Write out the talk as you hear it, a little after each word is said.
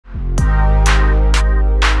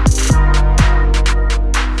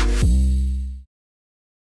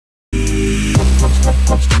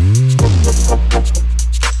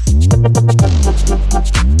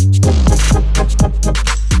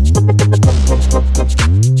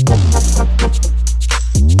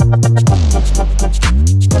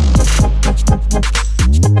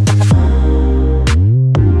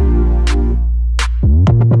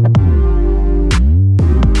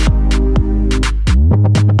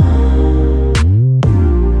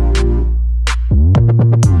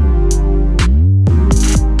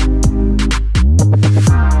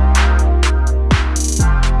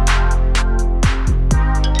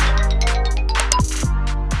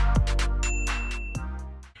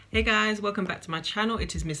Hey guys, welcome back to my channel.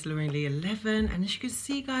 It is Miss Lorraine Lee 11, and as you can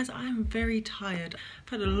see guys, I am very tired. I've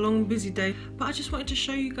had a long busy day, but I just wanted to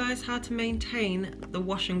show you guys how to maintain the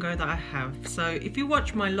wash and go that I have. So if you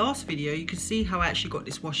watch my last video, you can see how I actually got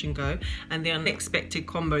this wash and go and the unexpected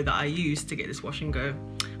combo that I used to get this wash and go,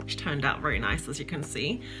 which turned out very nice, as you can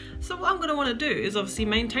see. So what I'm going to want to do is obviously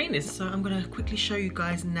maintain this. So I'm going to quickly show you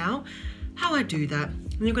guys now how I do that,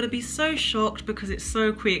 and you're going to be so shocked because it's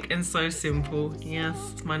so quick and so simple. Yes,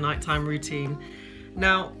 it's my nighttime routine.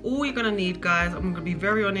 Now all you're going to need, guys, I'm going to be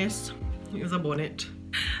very honest, is a bonnet.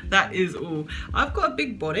 That is all. I've got a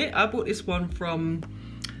big bonnet. I bought this one from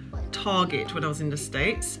Target when I was in the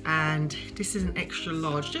States, and this is an extra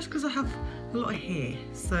large just because I have a lot of hair.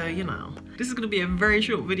 So you know, this is going to be a very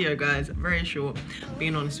short video, guys, very short,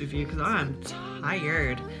 being honest with you, because I am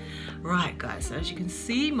tired. Right guys, so as you can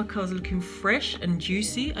see, my curls are looking fresh and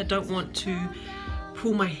juicy. I don't want to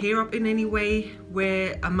pull my hair up in any way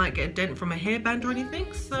where I might get a dent from a hairband or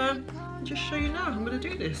anything. So I'll just show you now. I'm going to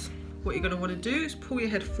do this. What you're going to want to do is pull your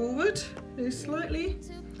head forward very slightly.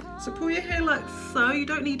 So pull your hair like so. You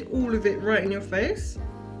don't need all of it right in your face.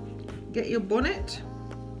 Get your bonnet.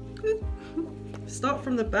 Start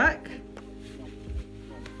from the back.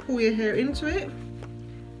 Pull your hair into it.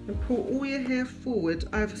 And pull all your hair forward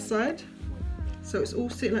either side, so it's all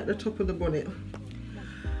sitting at the top of the bonnet.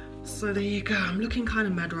 So there you go. I'm looking kind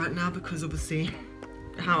of mad right now because obviously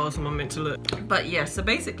how else am I meant to look? But yeah, so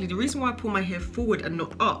basically the reason why I pull my hair forward and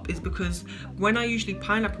not up is because when I usually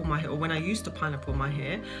pineapple my hair, or when I used to pineapple my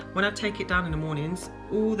hair, when I take it down in the mornings,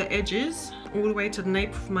 all the edges all the way to the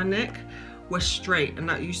nape of my neck were straight, and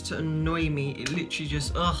that used to annoy me. It literally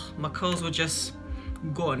just, my curls were just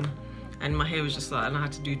gone. And my hair was just like, and I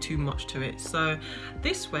had to do too much to it. So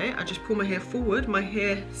this way, I just pull my hair forward. My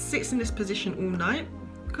hair sits in this position all night,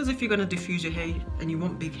 because if you're gonna diffuse your hair and you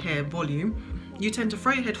want big hair volume, you tend to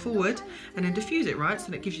throw your head forward and then diffuse it, right?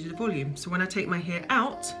 So that gives you the volume. So when I take my hair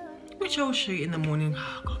out, which I'll show you in the morning,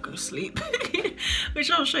 I gotta go sleep,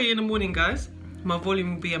 which I'll show you in the morning, guys, my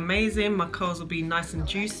volume will be amazing. My curls will be nice and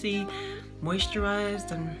juicy,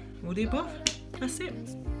 moisturized, and all the above. That's it,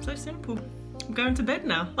 so simple. I'm going to bed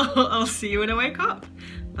now. I'll see you when I wake up.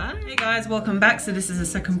 Bye. Hey guys, welcome back. So this is the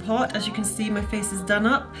second part. As you can see, my face is done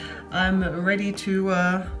up. I'm ready to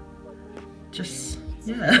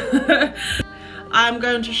I'm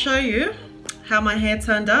going to show you how my hair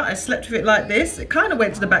turned out. I slept with it like this. It kind of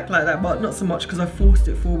went to the back like that, but not so much because I forced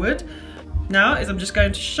it forward. Now I'm just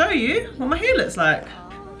going to show you what my hair looks like.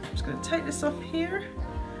 I'm just going to take this off here.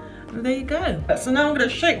 And there you go. So now I'm going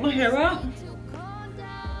to shake my hair out.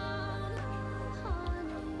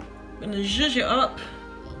 I'm gonna zhuzh it up.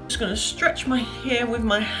 Just gonna stretch my hair with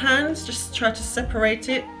my hands, just try to separate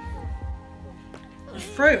it.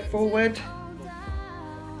 Throw it forward.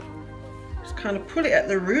 Just kind of pull it at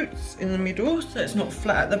the roots in the middle so it's not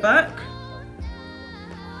flat at the back.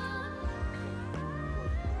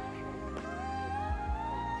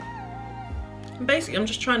 And basically, I'm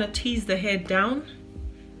just trying to tease the hair down.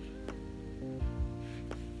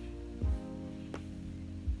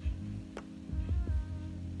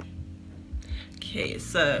 Okay,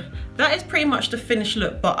 so that is pretty much the finished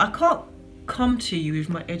look, but I can't come to you with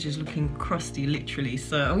my edges looking crusty, literally.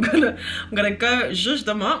 So I'm gonna go zhuzh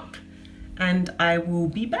them up, and I will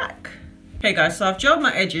be back. Okay guys, so I've gelled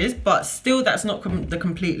my edges, but still that's not the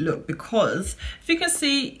complete look, because if you can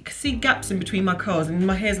see gaps in between my curls, and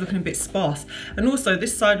my hair's looking a bit sparse. And also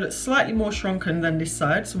this side looks slightly more shrunken than this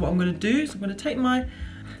side. So what I'm gonna do is I'm gonna take my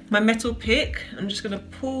metal pick. I'm just gonna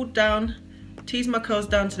pull down, tease my curls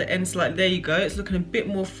down to the end slightly. There you go. It's looking a bit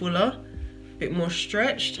more fuller, a bit more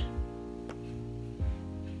stretched.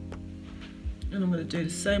 And I'm going to do the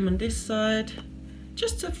same on this side,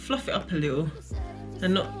 just to fluff it up a little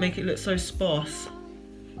and not make it look so sparse.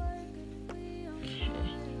 Okay.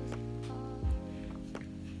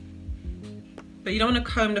 But you don't want to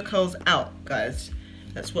comb the curls out, guys.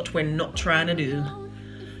 That's what we're not trying to do.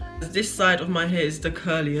 This side of my hair is the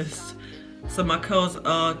curliest, so my curls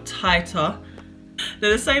are tighter.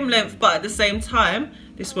 They're the same length, but at the same time,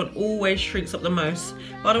 this one always shrinks up the most.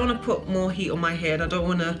 But I don't want to put more heat on my head. I don't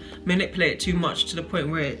want to manipulate it too much to the point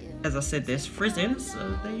where it, as I said, there's frizzing. So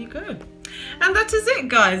there you go. And that is it,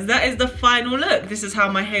 guys. That is the final look. This is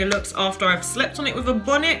how my hair looks after I've slept on it with a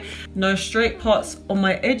bonnet. No straight parts on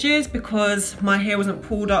my edges because my hair wasn't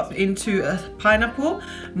pulled up into a pineapple.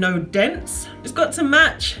 No dents. It's got to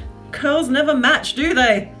match. Curls never match, do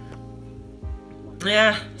they?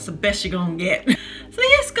 Yeah, it's the best you're gonna get. So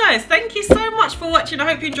yes guys, thank you so much for watching. I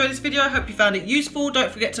hope you enjoyed this video. I hope you found it useful.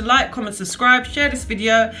 Don't forget to like, comment, subscribe, share this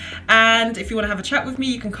video, and if you want to have a chat with me,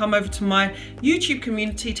 you can come over to my YouTube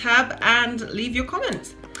community tab and leave your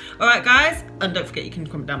comments. All right, guys, and don't forget you can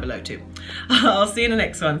comment down below too. I'll see you in the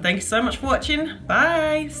next one. Thank you so much for watching.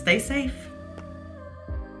 Bye. Stay safe.